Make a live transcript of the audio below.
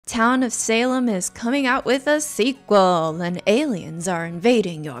Town of Salem is coming out with a sequel, and aliens are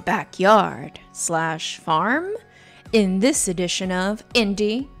invading your backyard/farm in this edition of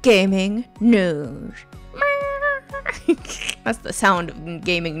Indie Gaming News. That's the sound of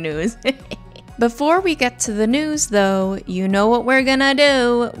gaming news. Before we get to the news though, you know what we're gonna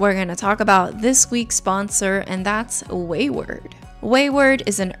do. We're gonna talk about this week's sponsor, and that's 𝐻𝐻𝐻𝐻. 𝐻𝐻𝐻𝐻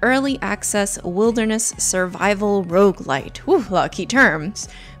is an early access wilderness survival roguelite, lucky terms,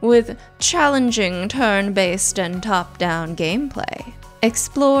 with challenging turn-based and top-down gameplay.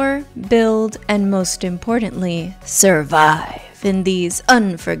 Explore, build, and most importantly, survive in these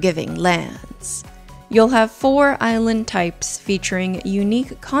unforgiving lands. You'll have 4 island types featuring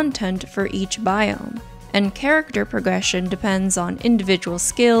unique content for each biome, and character progression depends on individual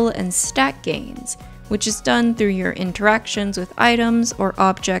skill and stat gains, which is done through your interactions with items or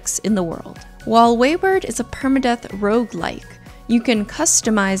objects in the world. While 𝐻𝐻𝐻𝐻 is a permadeath roguelike, you can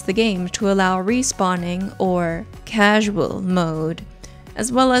customize the game to allow respawning or casual mode, as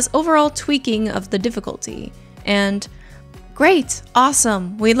well as overall tweaking of the difficulty. And great,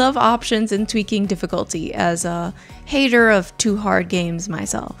 awesome, we love options in tweaking difficulty as a hater of too hard games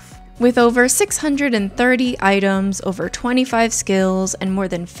myself. With over 630 items, over 25 skills, and more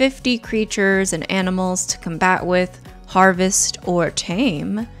than 50 creatures and animals to combat with, harvest, or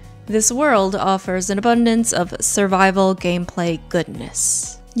tame, this world offers an abundance of survival gameplay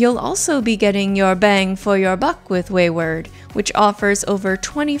goodness. You'll also be getting your bang for your buck with 𝐻𝐻𝐻𝐻, which offers over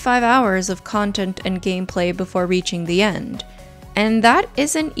 25 hours of content and gameplay before reaching the end. And that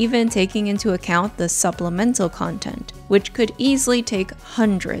isn't even taking into account the supplemental content, which could easily take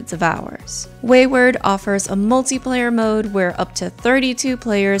hundreds of hours. 𝐻𝐻𝐻𝐻 offers a multiplayer mode where up to 32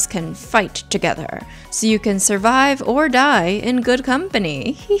 players can fight together, so you can survive or die in good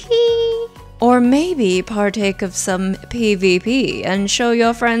company. Or maybe partake of some PvP and show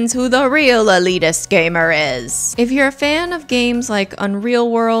your friends who the real elitist gamer is. If you're a fan of games like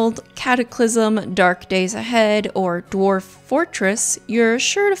Unreal World, Cataclysm, Dark Days Ahead, or Dwarf Fortress, you're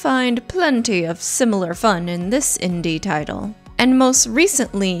sure to find plenty of similar fun in this indie title. And most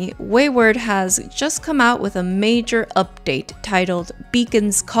recently, 𝐻𝐻𝐻𝐻 has just come out with a major update titled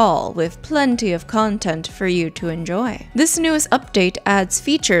Beacon's Call, with plenty of content for you to enjoy. This newest update adds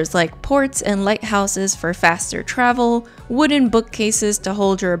features like ports and lighthouses for faster travel, wooden bookcases to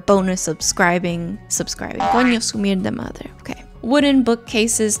hold your bonus subscribing. Okay. Wooden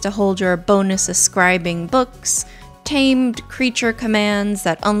bookcases to hold your bonus ascribing books, tamed creature commands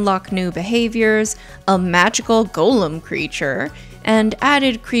that unlock new behaviors, a magical golem creature, and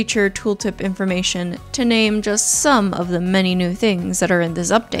added creature tooltip information, to name just some of the many new things that are in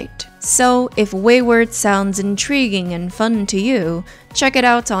this update. So if 𝐻𝐻𝐻𝐻 sounds intriguing and fun to you, check it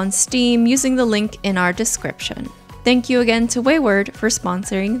out on Steam using the link in our description. Thank you again to 𝐻𝐻𝐻𝐻 for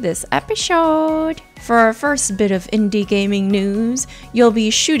sponsoring this episode. For our first bit of indie gaming news, you'll be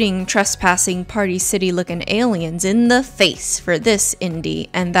shooting trespassing Party City looking aliens in the face for this indie,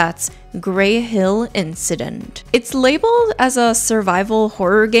 and that's Greyhill Incident. It's labeled as a survival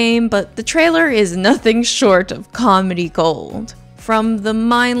horror game, but the trailer is nothing short of comedy gold. From the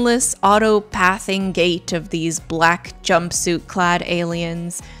mindless auto-pathing gait of these black jumpsuit-clad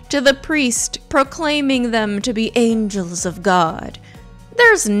aliens, to the priest proclaiming them to be angels of God,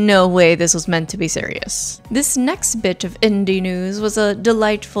 there's no way this was meant to be serious. This next bit of indie news was a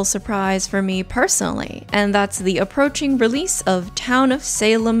delightful surprise for me personally, and that's the approaching release of Town of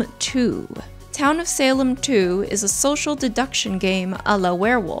Salem 2. Town of Salem 2 is a social deduction game a la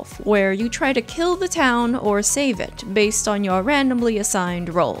werewolf, where you try to kill the town or save it based on your randomly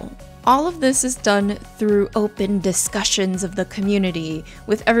assigned role. All of this is done through open discussions of the community,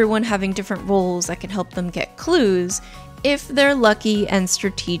 with everyone having different roles that can help them get clues if they're lucky and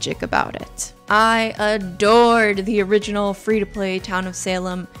strategic about it. I adored the original free-to-play Town of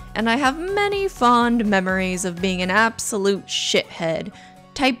Salem, and I have many fond memories of being an absolute shithead,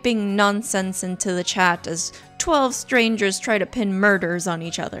 typing nonsense into the chat as 12 strangers try to pin murders on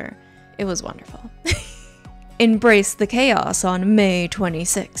each other. It was wonderful. Embrace the chaos on May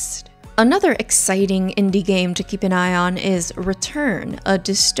 26th. Another exciting indie game to keep an eye on is Return, a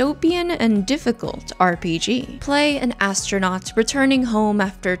dystopian and difficult RPG. Play an astronaut returning home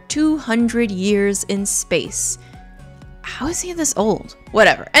after 200 years in space. How is he this old?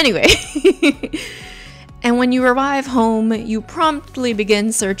 Whatever. Anyway. And when you arrive home, you promptly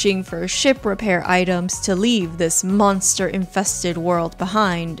begin searching for ship repair items to leave this monster-infested world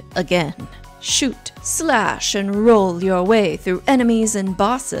behind again. Shoot, slash, and roll your way through enemies and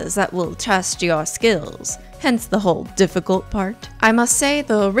bosses that will test your skills, hence the whole difficult part. I must say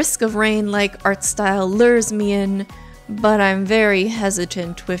the Risk of Rain-like art style lures me in, but I'm very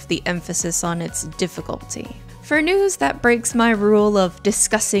hesitant with the emphasis on its difficulty. For news that breaks my rule of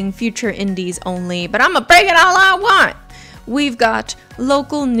discussing future indies only, but I'ma break it all I want! We've got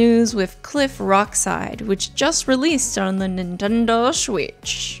local news with Cliff Rockside, which just released on the Nintendo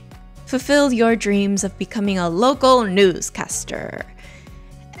Switch. Fulfill your dreams of becoming a local newscaster.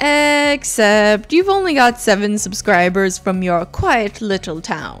 Except you've only got 7 subscribers from your quiet little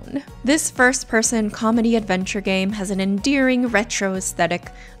town. This first-person comedy adventure game has an endearing retro aesthetic,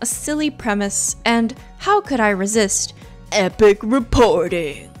 a silly premise, and, how could I resist, epic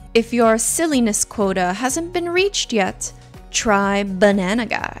reporting. If your silliness quota hasn't been reached yet, try Banana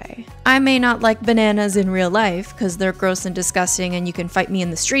Guy. I may not like bananas in real life, cause they're gross and disgusting and you can fight me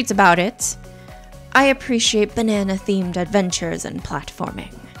in the streets about it. I appreciate banana-themed adventures and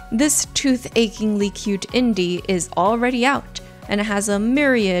platforming. This tooth-achingly cute indie is already out, and it has a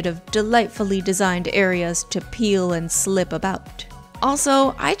myriad of delightfully designed areas to peel and slip about.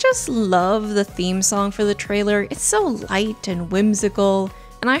 Also, I just love the theme song for the trailer. It's so light and whimsical,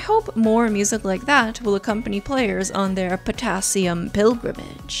 and I hope more music like that will accompany players on their potassium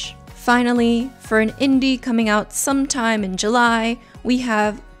pilgrimage. Finally, for an indie coming out sometime in July, we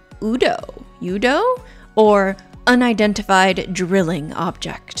have Udo, or Unidentified Drilling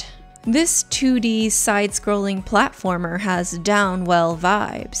Object. This 2D side-scrolling platformer has downwell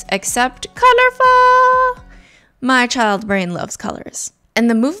vibes, except colorful! My child brain loves colors. And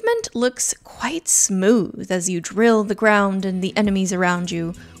the movement looks quite smooth as you drill the ground and the enemies around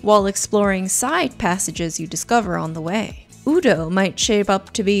you, while exploring side passages you discover on the way. Udo might shape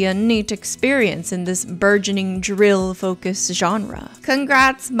up to be a neat experience in this burgeoning drill-focused genre.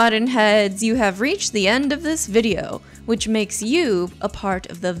 Congrats, Muttonheads! You have reached the end of this video, which makes you a part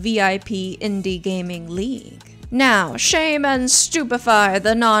of the VIP Indie Gaming League. Now, shame and stupefy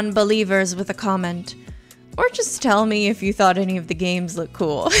the non-believers with a comment. Or just tell me if you thought any of the games look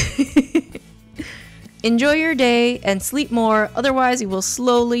cool. Enjoy your day and sleep more, otherwise you will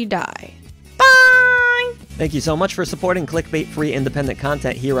slowly die. Bye! Thank you so much for supporting clickbait-free independent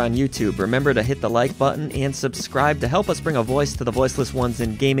content here on YouTube. Remember to hit the like button and subscribe to help us bring a voice to the voiceless ones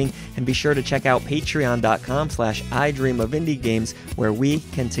in gaming, and be sure to check out patreon.com/IDreamOfIndieGames, where we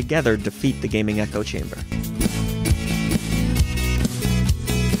can together defeat the gaming echo chamber.